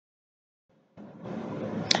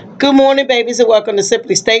Good morning, babies, and welcome to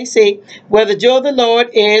Simply Stacy, where the joy of the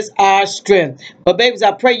Lord is our strength. But, babies,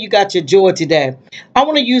 I pray you got your joy today. I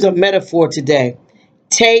want to use a metaphor today.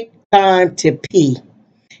 Take time to pee.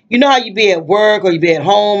 You know how you be at work or you be at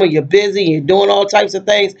home or you're busy and you're doing all types of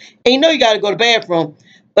things, and you know you got to go to the bathroom,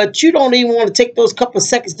 but you don't even want to take those couple of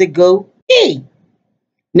seconds to go pee.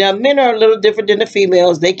 Now, men are a little different than the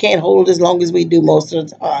females. They can't hold as long as we do most of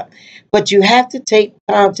the time. But you have to take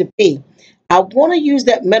time to pee. I want to use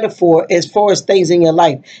that metaphor as far as things in your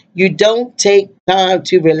life. You don't take time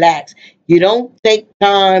to relax. You don't take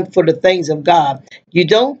time for the things of God. You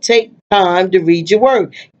don't take time to read your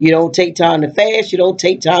word. You don't take time to fast. You don't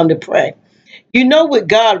take time to pray. You know, with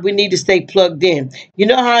God, we need to stay plugged in. You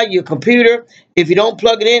know how your computer, if you don't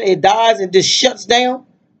plug it in, it dies and just shuts down?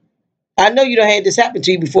 I know you don't had this happen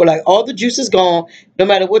to you before. Like, all the juice is gone. No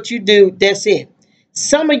matter what you do, that's it.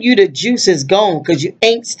 Some of you, the juice is gone because you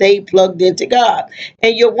ain't stayed plugged into God.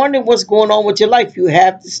 And you're wondering what's going on with your life. You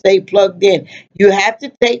have to stay plugged in. You have to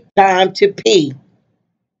take time to pee.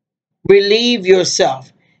 Relieve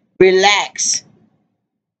yourself. Relax.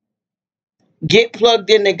 Get plugged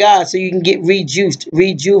into God so you can get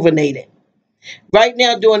rejuvenated. Right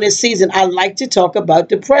now, during this season, I like to talk about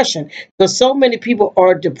depression because so many people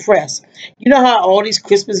are depressed. You know how all these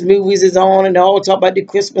Christmas movies is on and they all talk about the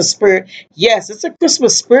Christmas spirit? Yes, it's a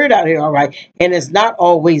Christmas spirit out here, all right, and it's not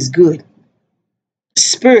always good.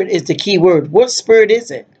 Spirit is the key word. What spirit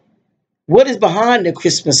is it? What is behind the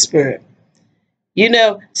Christmas spirit? You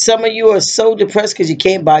know, some of you are so depressed because you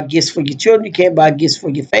can't buy gifts for your children. You can't buy gifts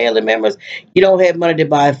for your family members. You don't have money to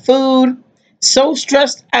buy food. So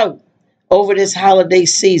stressed out over this holiday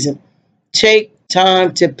season. Take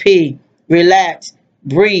time to pee, relax,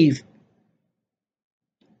 breathe.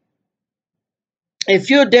 If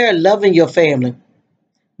you're there loving your family,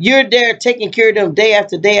 you're there taking care of them day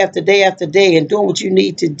after day after day after day and doing what you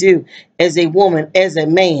need to do as a woman, as a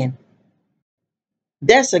man,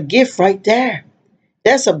 that's a gift right there.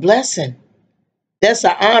 That's a blessing. That's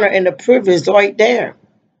an honor and a privilege right there.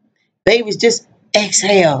 Babies, just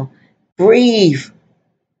exhale, breathe.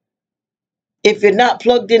 If you're not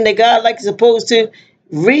plugged into God like you're supposed to,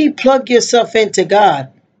 re-plug yourself into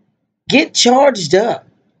God. Get charged up.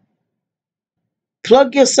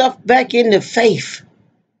 Plug yourself back into faith.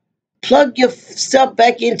 Plug yourself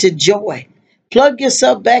back into joy. Plug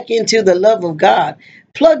yourself back into the love of God.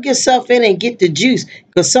 Plug yourself in and get the juice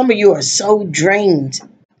because some of you are so drained.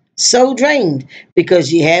 So drained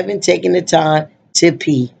because you haven't taken the time to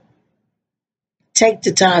pee. Take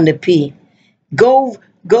the time to pee. Go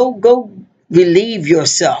relieve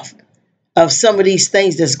yourself of some of these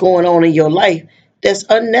things that's going on in your life that's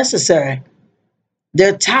unnecessary.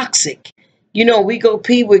 They're toxic. You know, we go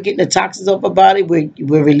pee, we're getting the toxins off our body, we're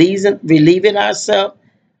relieving ourselves.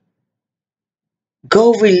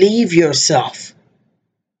 Go relieve yourself.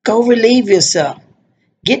 Go relieve yourself.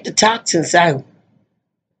 Get the toxins out.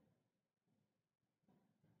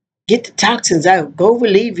 Get the toxins out. Go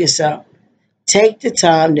relieve yourself. Take the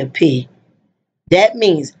time to pee. That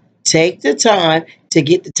means take the time to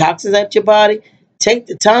get the toxins out your body. Take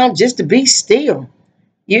the time just to be still.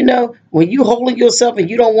 You know, when you holding yourself and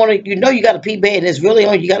you don't want to, you know you got to pee bad and it's really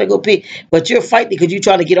on, you got to go pee. But you're fighting because you're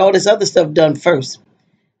trying to get all this other stuff done first.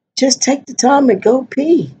 Just take the time and go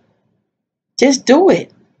pee. Just do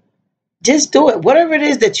it. Just do it. Whatever it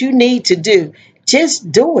is that you need to do,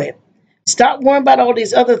 just do it. Stop worrying about all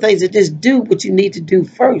these other things and just do what you need to do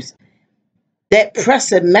first. That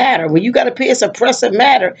pressing matter. When you got to pee, it's a pressing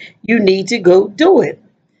matter. You need to go do it.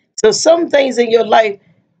 So some things in your life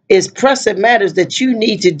is pressing matters that you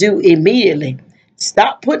need to do immediately.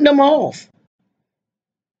 Stop putting them off.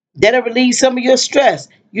 That'll relieve some of your stress.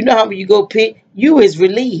 You know how when you go pee, you is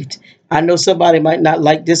relieved. I know somebody might not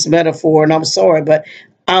like this metaphor, and I'm sorry, but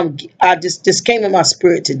I just came in my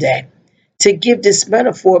spirit today to give this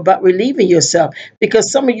metaphor about relieving yourself because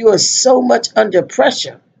some of you are so much under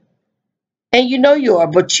pressure. And you know you are,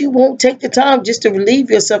 but you won't take the time just to relieve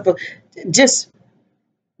yourself. Just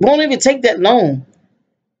won't even take that long.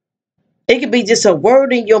 It could be just a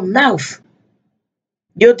word in your mouth.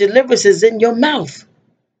 Your deliverance is in your mouth.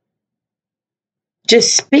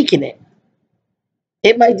 Just speaking it.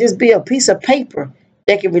 It might just be a piece of paper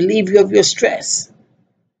that can relieve you of your stress.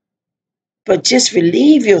 But just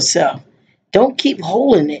relieve yourself. Don't keep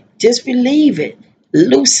holding it. Just relieve it.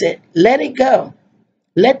 Loose it. Let it go.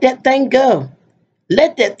 Let that thing go.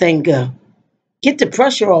 Let that thing go. Get the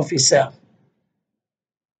pressure off yourself.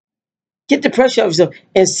 Get the pressure off yourself.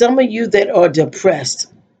 And some of you that are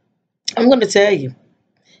depressed, I'm going to tell you,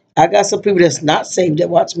 I got some people that's not saved that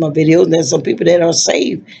watch my videos, and there's some people that are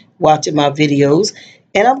saved watching my videos.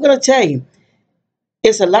 And I'm going to tell you,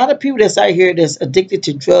 It's a lot of people that's out here that's addicted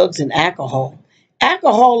to drugs and alcohol.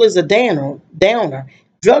 Alcohol is a downer.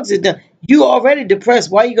 Drugs is done. You already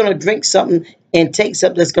depressed. Why are you going to drink something and take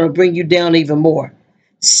something that's going to bring you down even more?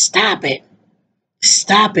 Stop it.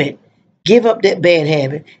 Stop it. Give up that bad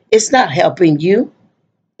habit. It's not helping you.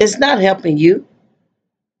 It's not helping you.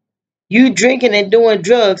 You drinking and doing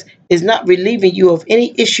drugs is not relieving you of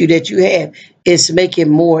any issue that you have. It's making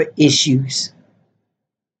more issues.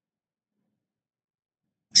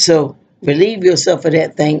 So relieve yourself of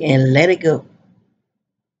that thing and let it go.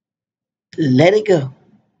 Let it go.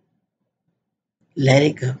 Let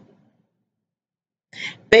it go.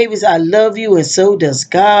 Babies, I love you and so does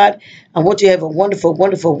God. I want you to have a wonderful,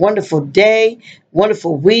 wonderful, wonderful day,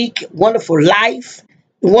 wonderful week, wonderful life,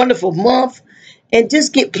 wonderful month, and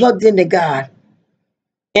just get plugged into God.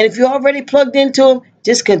 And if you're already plugged into Him,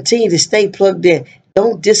 just continue to stay plugged in.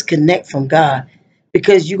 Don't disconnect from God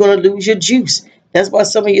because you're going to lose your juice. That's why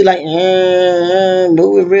some of you like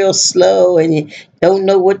moving real slow and you don't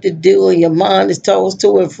know what to do and your mind is tossed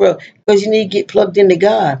to and fro because you need to get plugged into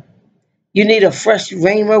God. You need a fresh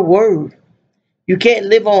rhema word. You can't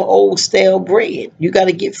live on old stale bread. You got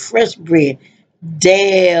to get fresh bread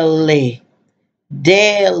daily.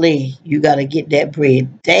 Daily. You got to get that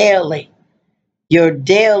bread daily. Your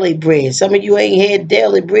daily bread. Some of you ain't had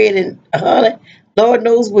daily bread in Lord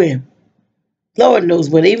knows when. Lord knows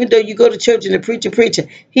when. Even though you go to church and the preacher,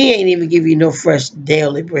 he ain't even give you no fresh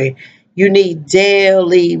daily bread. You need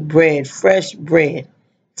daily bread, fresh rhema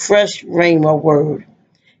word.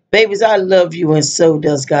 Babies, I love you and so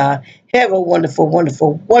does God. Have a wonderful,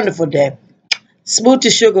 wonderful, wonderful day. Smooth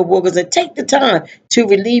your sugar walkers and take the time to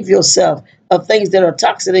relieve yourself of things that are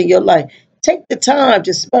toxic in your life. Take the time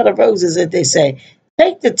to smell the roses, as they say.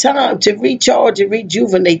 Take the time to recharge and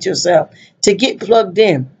rejuvenate yourself, to get plugged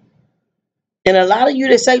in. And a lot of you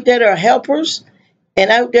that's out there that are helpers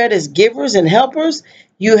and out there that's givers and helpers,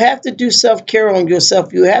 you have to do self-care on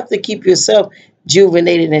yourself. You have to keep yourself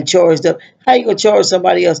juvenated and charged up. How you going to charge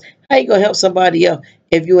somebody else? How you going to help somebody else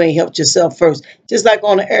if you ain't helped yourself first? Just like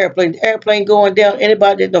on an airplane. The airplane going down,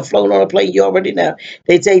 anybody that done flown on a plane, you already know.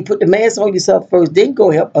 They tell you put the mask on yourself first, then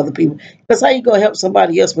go help other people. Because how you going to help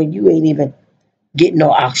somebody else when you ain't even getting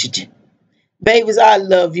no oxygen? Babies, I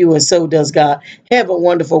love you and so does God. Have a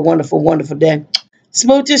wonderful, wonderful, wonderful day.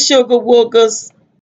 Smooth your sugar walkers.